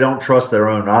almost like they don't trust their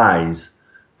own eyes,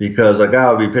 because a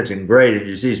guy will be pitching great and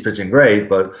you see he's pitching great,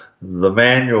 but the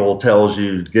manual tells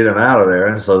you get him out of there,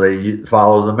 and so they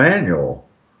follow the manual.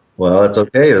 Well, it's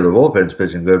okay if the bullpen's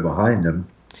pitching good behind him.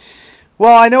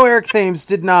 Well, I know Eric Thames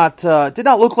did not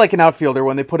look like an outfielder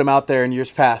when they put him out there in years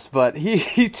past, but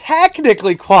he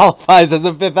technically qualifies as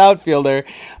a 5th outfielder,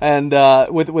 and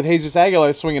with Jesus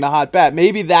Aguilar swinging a hot bat,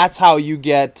 maybe that's how you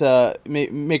get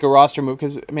make a roster move,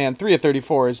 because man, 3 of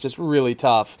 34 is just really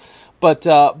tough. But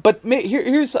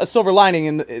here's a silver lining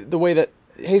in the way that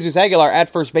Jesus Aguilar at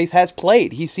first base has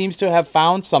played. He seems to have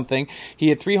found something. He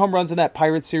had 3 home runs in that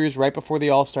Pirates series right before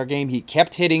the All-Star game. He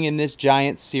kept hitting in this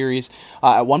Giants series.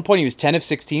 At one point, he was 10 of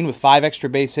 16 with 5 extra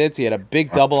base hits. He had a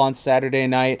big double on Saturday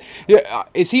night.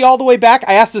 Is he all the way back?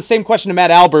 I asked the same question to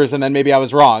Matt Albers, and then maybe I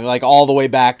was wrong, like all the way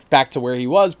back to where he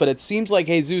was. But it seems like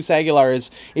Jesus Aguilar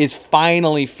is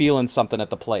finally feeling something at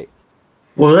the plate.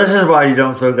 Well, this is why you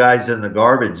don't throw guys in the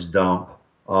garbage dump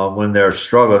when they're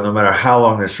struggling, no matter how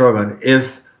long they're struggling,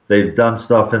 if they've done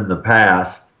stuff in the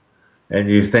past and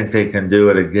you think they can do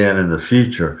it again in the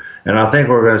future. And I think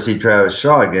we're going to see Travis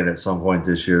Shaw again at some point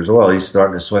this year as well. He's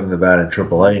starting to swing the bat in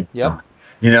AAA. Yep.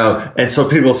 And so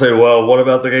people say, well, what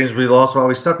about the games we lost while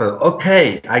we stuck with them?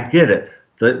 Okay, I get it.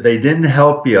 They didn't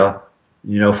help you,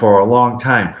 for a long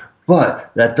time.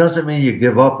 But that doesn't mean you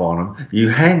give up on them. You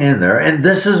hang in there, and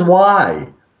this is why.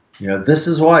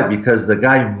 Because the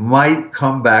guy might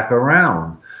come back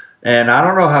around. And I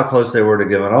don't know how close they were to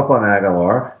giving up on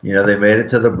Aguilar. They made it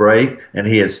to the break, and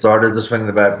he had started to swing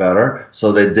the bat better,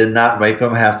 so they did not make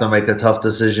him have to make a tough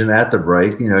decision at the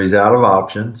break. He's out of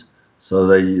options, so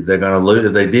they're going to lose.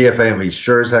 If they DFA him, he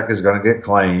sure as heck is going to get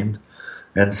claimed.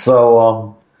 And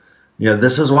so,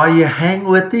 this is why you hang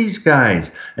with these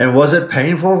guys. And was it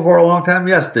painful for a long time?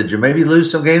 Yes. Did you maybe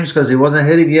lose some games because he wasn't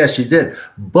hitting? Yes, you did.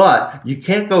 But you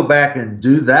can't go back and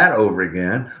do that over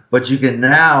again. But you can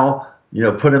now,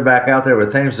 put him back out there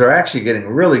with Thames. They're actually getting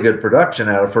really good production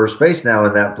out of first base now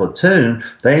in that platoon.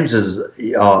 Thames's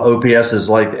OPS is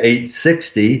like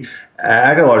 860.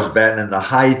 Aguilar's batting in the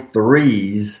high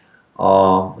 3s.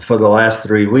 For the last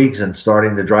 3 weeks and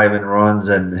starting to drive in runs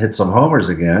and hit some homers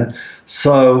again.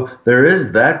 So there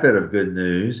is that bit of good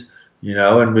news,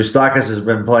 and Moustakas has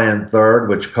been playing third,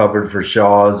 which covered for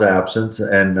Shaw's absence,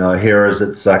 and Hira's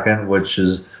at second, which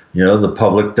is, the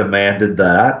public demanded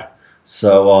that.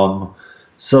 So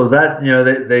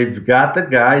that, they've got the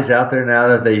guys out there now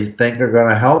that they think are going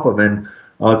to help them.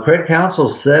 And Craig Counsell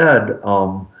said,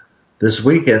 this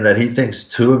weekend that he thinks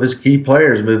 2 of his key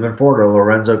players moving forward are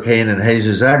Lorenzo Cain and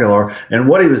Jesus Aguilar. And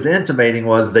what he was intimating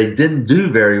was they didn't do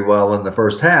very well in the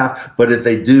first half, but if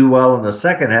they do well in the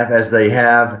second half, as they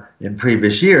have in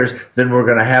previous years, then we're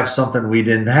going to have something we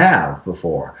didn't have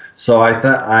before. So I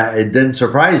thought it didn't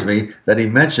surprise me that he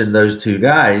mentioned those 2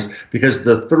 guys, because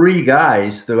the 3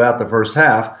 guys throughout the first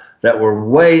half that were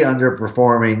way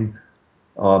underperforming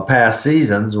past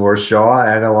seasons were Shaw,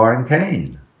 Aguilar, and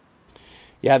Cain.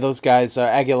 Yeah, those guys,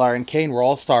 Aguilar and Kane, were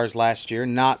all-stars last year.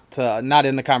 Not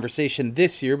in the conversation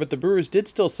this year, but the Brewers did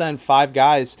still send 5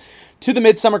 guys to the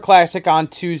Midsummer Classic on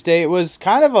Tuesday. It was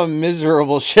kind of a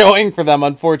miserable showing for them,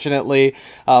 unfortunately.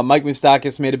 Mike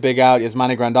Moustakas made a big out.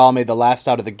 Yasmani Grandal made the last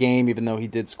out of the game, even though he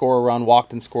did score a run,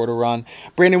 walked and scored a run.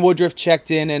 Brandon Woodruff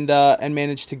checked in and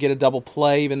managed to get a double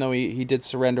play, even though he did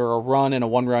surrender a run in a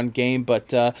 1-run game.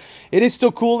 But it is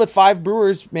still cool that 5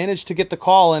 Brewers managed to get the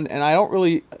call, and I don't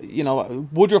really,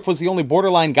 Woodruff was the only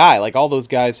borderline guy. Like, all those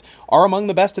guys are among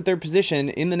the best at their position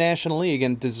in the National League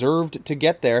and deserved to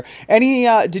get there.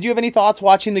 Did you have any thoughts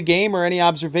watching the game or any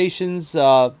observations?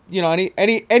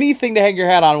 Anything to hang your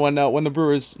hat on when the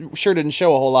Brewers sure didn't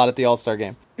show a whole lot at the All-Star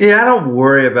game? Yeah, I don't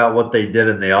worry about what they did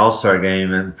in the All-Star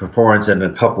game and performance in a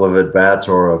couple of at-bats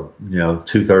or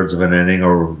 2/3 of an inning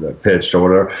or pitched or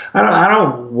whatever. I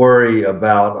don't worry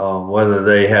about whether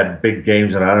they had big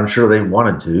games or not. I'm sure they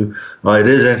wanted to. It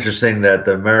is interesting that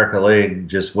the American League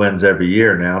just wins every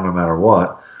year now, no matter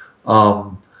what.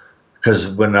 Because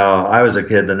when I was a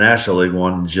kid, the National League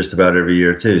won just about every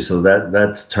year too. So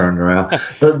that's turned around.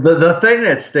 The thing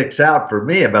that sticks out for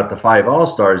me about the 5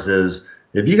 All-Stars is,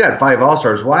 if you got 5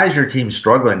 All-Stars, why is your team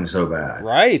struggling so bad?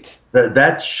 Right.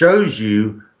 That shows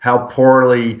you how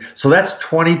poorly. So that's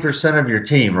 20% of your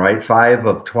team, right? 5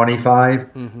 of 25.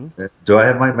 Mm-hmm. Do I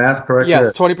have my math correct?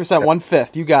 Yes, 20%,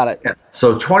 1/5. You got it. Yeah.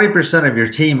 So 20% of your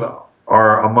team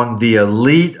are among the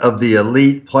elite of the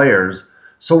elite players.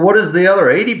 So what is the other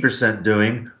 80%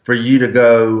 doing for you to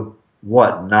go,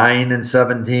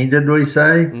 9-17, did we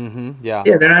say? Mm-hmm. Yeah.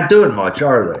 Yeah, they're not doing much,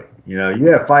 are they? You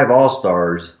have 5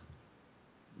 All-Stars.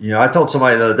 I told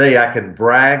somebody the other day I can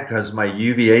brag because my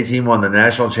UVA team won the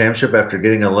national championship after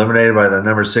getting eliminated by the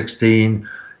number 16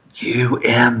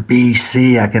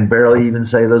 UMBC. I can barely even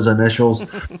say those initials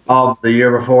of the year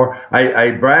before.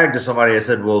 I bragged to somebody. I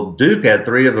said, well, Duke had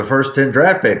 3 of the first 10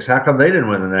 draft picks. How come they didn't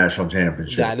win the national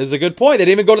championship? That is a good point. They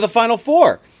didn't even go to the Final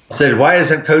Four. I said, why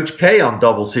isn't Coach K on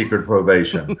double secret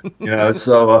probation?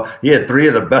 So he had 3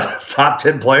 of the best, top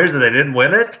 10 players and they didn't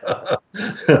win it.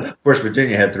 Of course,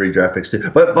 Virginia had 3 draft picks too.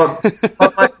 But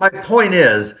my point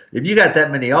is, if you got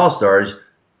that many All-Stars,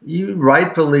 you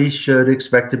rightfully should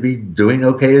expect to be doing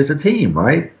okay as a team,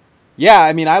 right? Yeah,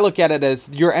 I mean, I look at it as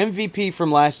your MVP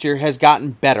from last year has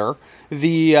gotten better.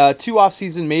 The 2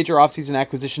 major offseason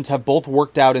acquisitions have both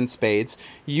worked out in spades.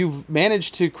 You've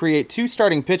managed to create 2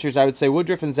 starting pitchers, I would say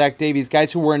Woodruff and Zach Davies,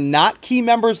 guys who were not key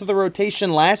members of the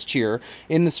rotation last year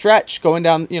in the stretch, going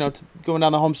down the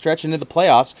home stretch into the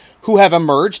playoffs, who have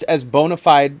emerged as bona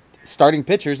fide starting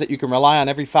pitchers that you can rely on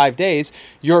every 5 days.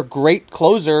 Your great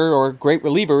closer or great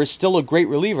reliever is still a great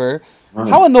reliever.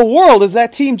 How in the world is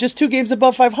that team just 2 games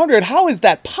above 500? How is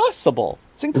that possible?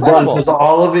 It's incredible. Because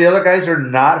all of the other guys are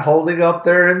not holding up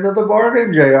their end of the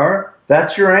bargain, JR.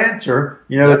 That's your answer.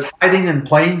 It's hiding in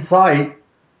plain sight.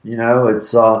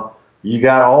 It's you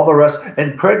got all the rest.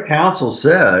 And Craig Counsell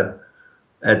said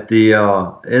at the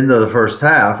end of the first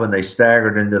half when they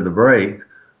staggered into the break,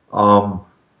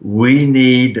 we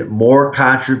need more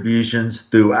contributions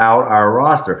throughout our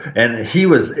roster. And he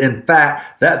was, in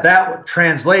fact, that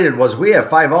translated was, we have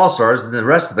 5 All-Stars and the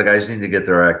rest of the guys need to get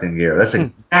their act in gear. That's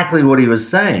exactly what he was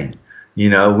saying.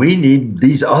 We need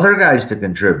these other guys to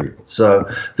contribute. So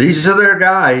these are their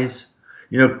guys.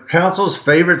 Council's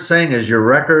favorite saying is your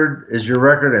record is your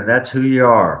record, and that's who you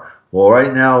are. Well,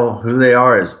 right now, who they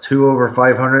are is 2 over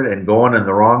 500 and going in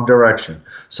the wrong direction.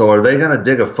 So are they going to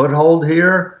dig a foothold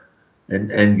here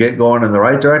and get going in the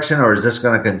right direction, or is this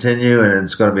going to continue and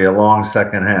it's going to be a long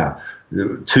second half?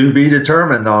 To be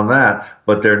determined on that,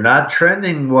 but they're not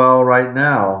trending well right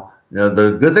now.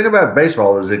 The good thing about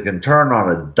baseball is it can turn on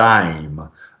a dime.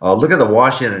 Look at the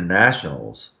Washington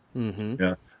Nationals.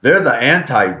 Mm-hmm. They're the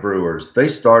anti-Brewers. They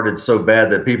started so bad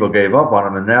that people gave up on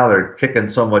them, and now they're kicking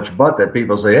so much butt that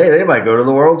people say, hey, they might go to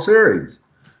the World Series.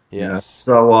 Yes.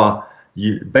 So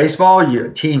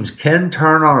baseball teams can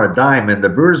turn on a dime, and the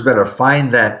Brewers better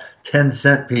find that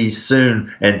 10-cent piece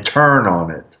soon and turn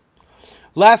on it.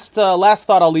 Last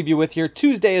thought I'll leave you with here.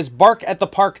 Tuesday is Bark at the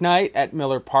Park night at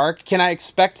Miller Park. Can I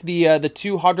expect the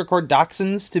 2 Hadrocord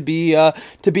Dachshunds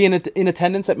to be in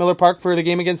attendance at Miller Park for the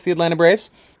game against the Atlanta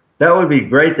Braves? That would be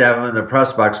great to have them in the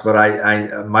press box, but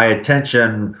my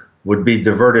attention would be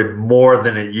diverted more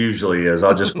than it usually is.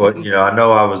 I'll just go, I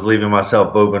know I was leaving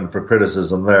myself open for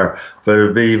criticism there, but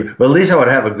at least I would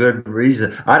have a good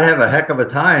reason. I'd have a heck of a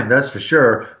time, that's for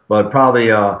sure, but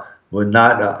probably would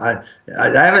not. I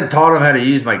haven't taught them how to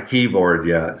use my keyboard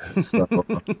yet. So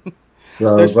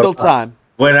there's still time.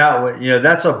 went out.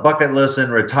 That's a bucket list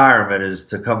in retirement, is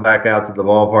to come back out to the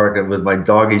ballpark and with my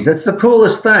doggies. That's the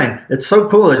coolest thing. It's so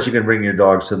cool that you can bring your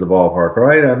dogs to the ballpark,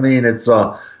 right? I mean, it's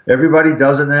everybody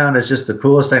does it now, and it's just the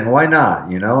coolest thing. Why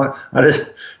not?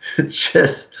 It's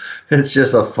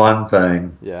just a fun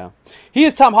thing. Yeah. He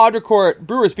is Tom Haudricourt,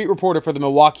 Brewers beat reporter for the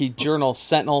Milwaukee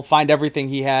Journal-Sentinel. Find everything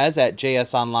he has at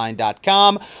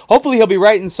jsonline.com. Hopefully he'll be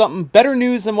writing something better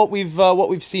news than what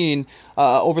we've seen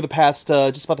over the past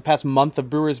just about the past month of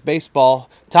Brewers baseball.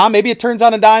 Tom, maybe it turns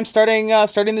on a dime starting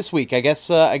this week. I guess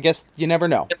you never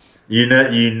know. You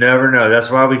never know. That's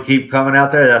why we keep coming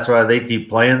out there. That's why they keep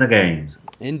playing the games.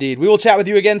 Indeed. We will chat with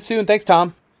you again soon. Thanks,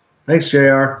 Tom. Thanks,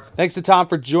 JR. Thanks to Tom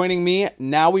for joining me.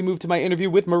 Now we move to my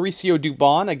interview with Mauricio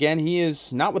Dubon. Again, he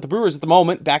is not with the Brewers at the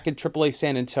moment, back in AAA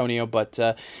San Antonio, but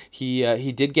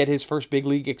he did get his first big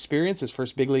league experience, his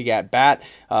first big league at bat.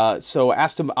 So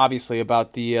asked him obviously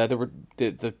about the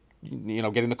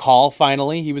getting the call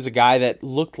finally. He was a guy that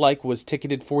looked like was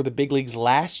ticketed for the big leagues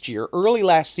last year, early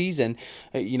last season.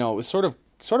 It was sort of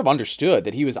understood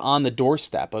that he was on the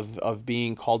doorstep of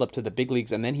being called up to the big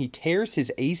leagues, and then he tears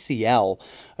his ACL,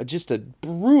 just a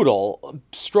brutal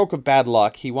stroke of bad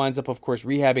luck. He winds up, of course,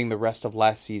 rehabbing the rest of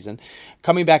last season.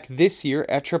 Coming back this year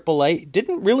at AAA,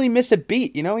 didn't really miss a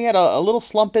beat. He had a little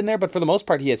slump in there, but for the most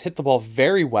part, he has hit the ball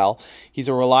very well. He's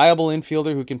a reliable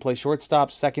infielder who can play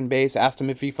shortstop, second base. Asked him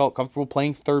if he felt comfortable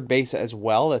playing third base as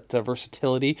well. That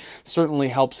versatility certainly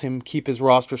helps him keep his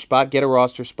roster spot, get a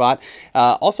roster spot.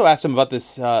 Also asked him about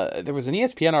this. There was an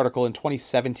ESPN article in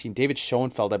 2017. David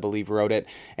Schoenfeld, I believe, wrote it,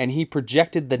 and he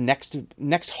projected the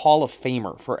next Hall of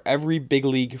Famer for every big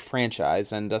league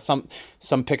franchise. And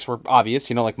some picks were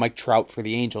obvious, like Mike Trout for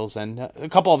the Angels, and a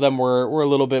couple of them were a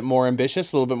little bit more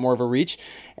ambitious, a little bit more of a reach.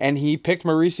 And he picked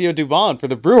Mauricio Dubon for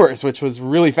the Brewers, which was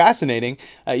really fascinating.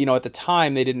 At the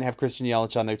time, they didn't have Christian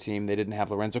Yelich on their team, they didn't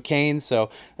have Lorenzo Cain, so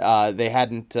they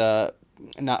hadn't.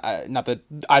 Not that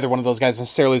either one of those guys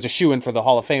necessarily is a shoo-in for the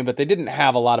Hall of Fame, but they didn't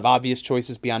have a lot of obvious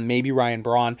choices beyond maybe Ryan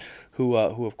Braun, who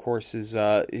of course is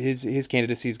his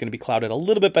candidacy is going to be clouded a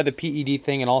little bit by the PED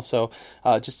thing, and also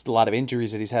just a lot of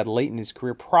injuries that he's had late in his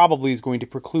career probably is going to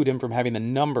preclude him from having the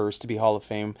numbers to be a Hall of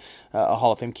Fame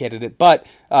candidate. But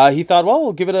he thought, well,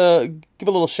 we'll give a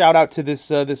little shout out to this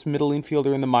middle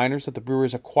infielder in the minors that the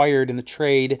Brewers acquired in the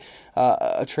trade,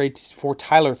 a trade for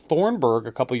Tyler Thornburg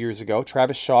a couple years ago.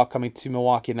 Travis Shaw coming to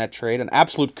Milwaukee in that trade, an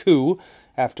absolute coup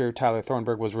after Tyler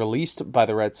Thornburg was released by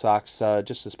the Red Sox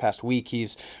just this past week.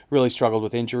 He's really struggled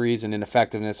with injuries and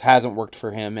ineffectiveness, hasn't worked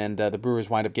for him, and the Brewers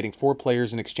wind up getting 4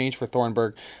 players in exchange for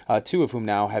Thornburg, 2 of whom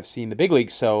now have seen the big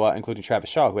leagues, so including Travis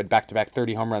Shaw, who had back-to-back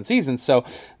 30 home run seasons. So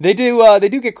they do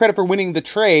get credit for winning the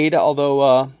trade,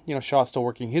 although Shaw's still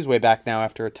working his way back now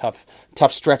after a tough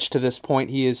stretch to this point.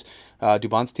 He is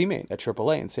Dubon's teammate at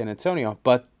AAA in San Antonio.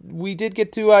 But I did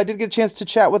get a chance to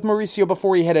chat with Mauricio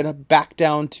before he headed back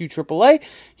down to AAA.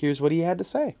 Here's what he had to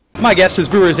say. My guest is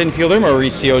Brewers infielder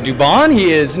Mauricio Dubon.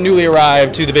 He is newly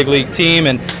arrived to the big league team,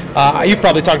 and you've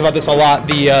probably talked about this a lot,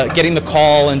 the getting the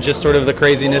call and just sort of the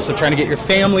craziness of trying to get your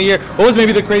family here. What was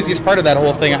maybe the craziest part of that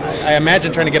whole thing? I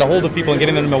imagine trying to get a hold of people and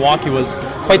getting them to Milwaukee was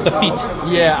quite the feat.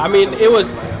 Yeah, I mean, it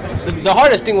was... The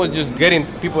hardest thing was just getting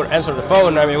people to answer the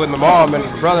phone. I mean, with my mom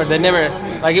and brother, they never,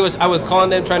 I was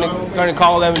calling them, trying to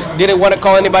call them, didn't want to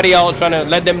call anybody else, trying to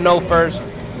let them know first,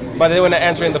 but they weren't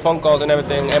answering the phone calls and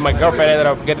everything. And my girlfriend ended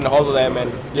up getting a hold of them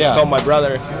and just told my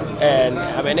brother. And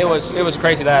I mean, it was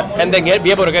crazy that, and then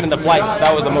be able to get in the flights.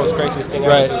 That was the most craziest thing.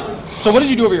 Right. So what did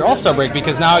you do over your All-Star break?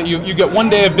 Because now you get 1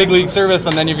 day of big league service,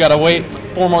 and then you've got to wait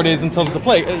 4 more days until the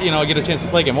play. Get a chance to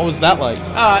play again. What was that like?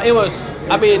 It was.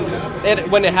 I mean,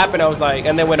 when it happened, I was like,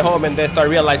 and then went home and then started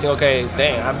realizing, okay,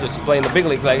 dang, I'm just playing the big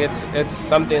leagues. Like it's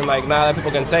something like now that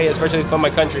people can say, especially from my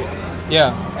country.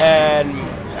 Yeah. And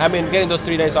I mean, getting those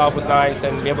 3 days off was nice,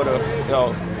 and be able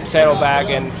to settle back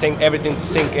and everything to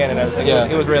sink in and everything. Yeah.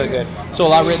 It was really good. So a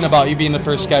lot written about you being the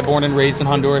first guy born and raised in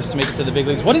Honduras to make it to the big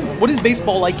leagues. What is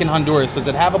baseball like in Honduras? Does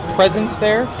it have a presence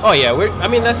there? Oh yeah,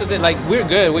 that's the thing. Like, we're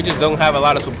good. We just don't have a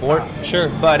lot of support. Sure.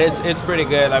 But it's pretty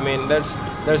good. I mean,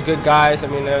 there's good guys. I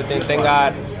mean, everything. Thank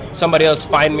God somebody else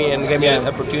find me and gave me an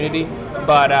opportunity.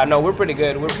 But no, we're pretty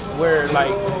good. We're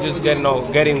like just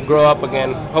getting grow up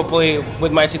again. Hopefully,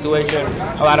 with my situation,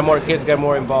 a lot of more kids get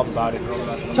more involved about it.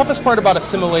 Toughest part about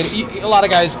assimilating, a lot of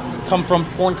guys come from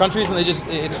foreign countries and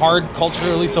it's hard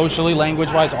culturally, socially,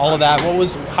 language-wise, all of that.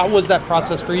 How was that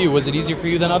process for you? Was it easier for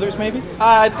you than others, maybe?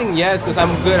 I think yes, because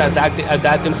I'm good at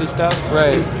adapting to stuff.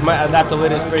 Right. My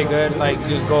adaptability is pretty good. Like,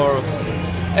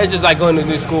 it's just like going to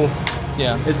new school.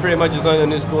 Yeah. It's pretty much just going to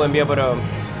new school and be able to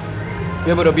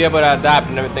adapt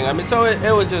and everything. I mean, so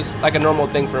it was just like a normal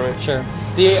thing for me. Sure.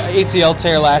 the ACL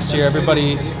tear last year.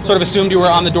 Everybody sort of assumed you were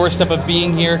on the doorstep of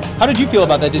being here. How did you feel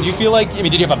about that? Did you feel like,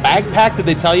 did you have a bag packed? Did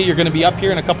they tell you you're going to be up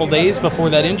here in a couple days before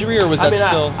that injury, or was that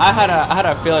still? I had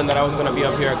a feeling that I was going to be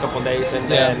up here a couple days, and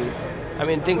then,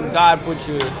 think God put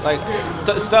you,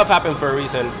 stuff happened for a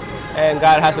reason, and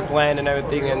God has a plan and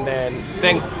everything, and then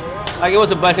it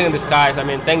was a blessing in disguise.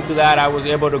 Thanks to that, I was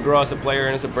able to grow as a player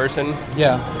and as a person.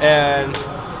 Yeah. And,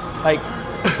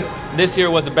 this year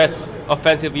was the best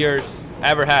offensive years I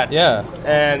ever had. Yeah.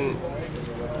 And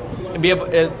be able,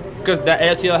 because the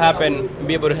ACL happened, and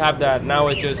be able to have that, now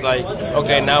it's just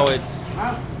okay, now it's,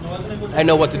 I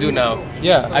know what to do now.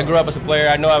 Yeah. I grew up as a player.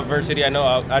 I know adversity. I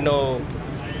know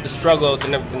the struggles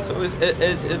and everything. So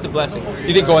it's a blessing.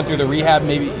 You think going through the rehab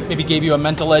maybe gave you a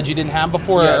mental edge you didn't have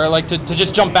before, yes. or to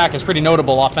just jump back is pretty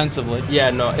notable offensively? Yeah,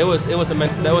 no, that was a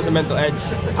mental edge.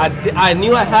 I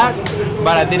knew I had,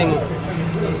 but I didn't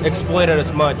exploit it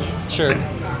as much. Sure.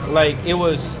 It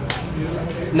was.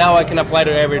 Now I can apply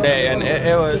to it every day, and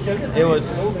it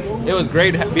was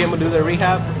great being able to do the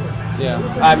rehab. Yeah.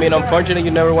 Unfortunately,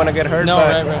 you never want to get hurt. No,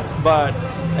 but, right. But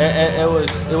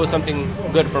it was something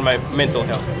good for my mental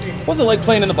health. What was it like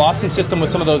playing in the Boston system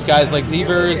with some of those guys like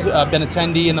Devers,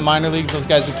 Benintendi in the minor leagues, those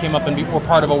guys who came up and were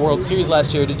part of a World Series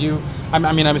last year? Did you? I'm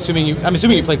assuming you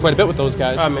played quite a bit with those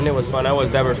guys. It was fun. I was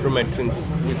Devers' roommate since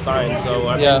we signed, so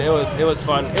it was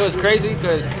fun. It was crazy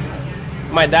because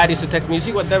my dad used to text me, "You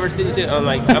see what Devers did?" I'm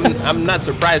like, I'm not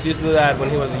surprised. He used to do that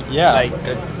when he was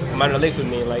minor leagues with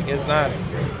me. It's not.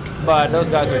 But those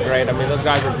guys are great. Those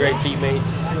guys are great teammates,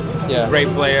 great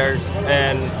players,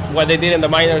 and what they did in the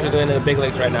minors are doing in the big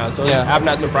leagues right now. So I'm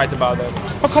not surprised about them.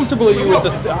 How comfortable are you with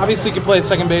obviously you can play at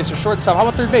second base or shortstop. How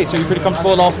about third base? Are you pretty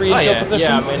comfortable at all three infield positions?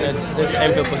 Yeah, it's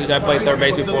infield position. I played third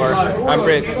base before. I'm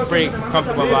pretty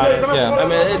comfortable about it.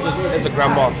 Yeah. It's a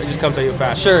ground ball. It just comes at you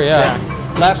fast. Sure, yeah.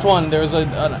 Last one, there was an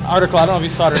article, I don't know if you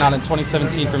saw it or not, in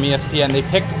 2017 from ESPN. They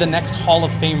picked the next Hall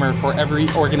of Famer for every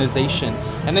organization.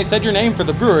 And they said your name for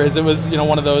the Brewers. It was,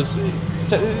 one of those,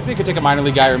 they could take a minor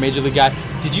league guy or a major league guy.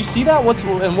 Did you see that? What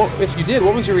if you did,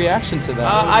 what was your reation to that?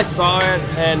 I saw it,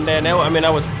 and then, I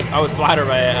was flattered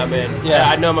by it.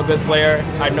 I know I'm a good player.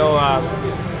 I know,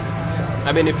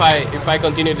 if I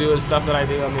continue to do the stuff that I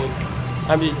do,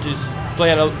 I'm just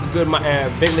playing a good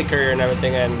big league career and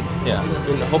everything, and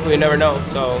hopefully you never know.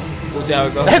 So we'll see how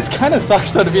it goes. That kind of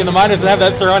sucks though to be in the minors and have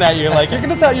that thrown at you. You're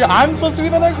gonna tell you I'm supposed to be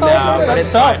the next Hall of Famer? But it's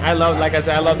it's tough. fine. I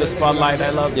love the spotlight. I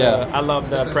love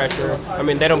the pressure.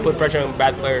 They don't put pressure on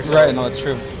bad players. So. Right, no, that's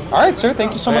true. All right, sir.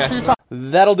 Thank you so much for your time.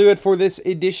 That'll do it for this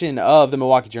edition of the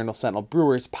Milwaukee Journal-Sentinel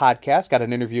Brewers podcast. Got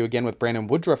an interview again with Brandon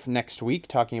Woodruff next week,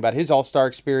 talking about his All-Star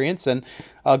experience and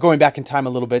going back in time a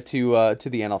little bit to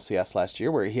the NLCS last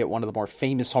year, where he hit one of the more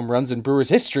famous home runs in Brewers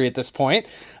history at this point.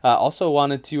 Also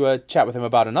wanted to chat with him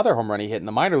about another home run he hit in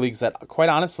the minor leagues that, quite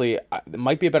honestly,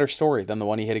 might be a better story than the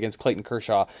one he hit against Clayton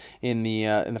Kershaw in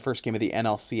the first game of the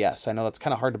NLCS. I know that's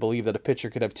kind of hard to believe that a pitcher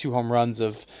could have two home runs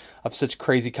of such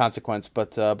crazy consequence,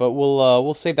 but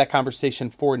we'll save that conversation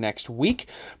for next week.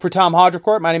 For Tom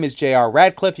Haudricourt, my name is J.R.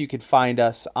 Radcliffe. You can find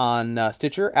us on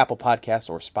Stitcher, Apple Podcasts,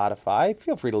 or Spotify.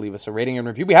 Feel free to leave us a rating and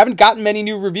review. We haven't gotten many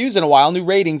new reviews in a while, new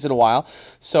ratings in a while,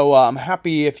 so I'm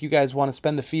happy if you guys want to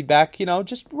spend the feedback.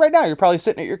 Just right now, you're probably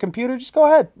sitting at your computer. Just go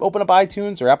ahead, open up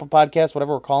iTunes or Apple Podcasts,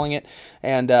 whatever we're calling it,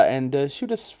 and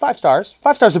shoot us 5 stars.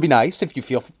 5 stars would be nice. If you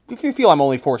feel I'm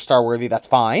only 4-star worthy, that's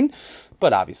fine.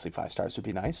 But obviously 5 stars would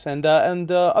be nice. And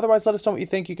otherwise, let us know what you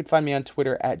think. You can find me on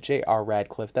Twitter at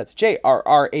JRRadcliffe. That's JRRADCLIFFE.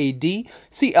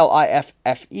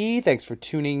 Thanks for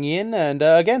tuning in. And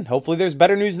again, hopefully there's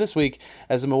better news this week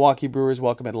as the Milwaukee Brewers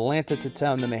welcome Atlanta to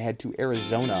town. Then they head to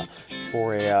Arizona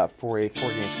for a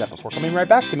 4-game set before coming right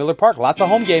back to Miller Park. Lots of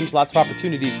home games, lots of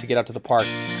opportunities to get out to the park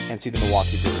and see the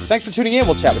Milwaukee Brewers. Thanks for tuning in.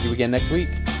 We'll chat with you again next week.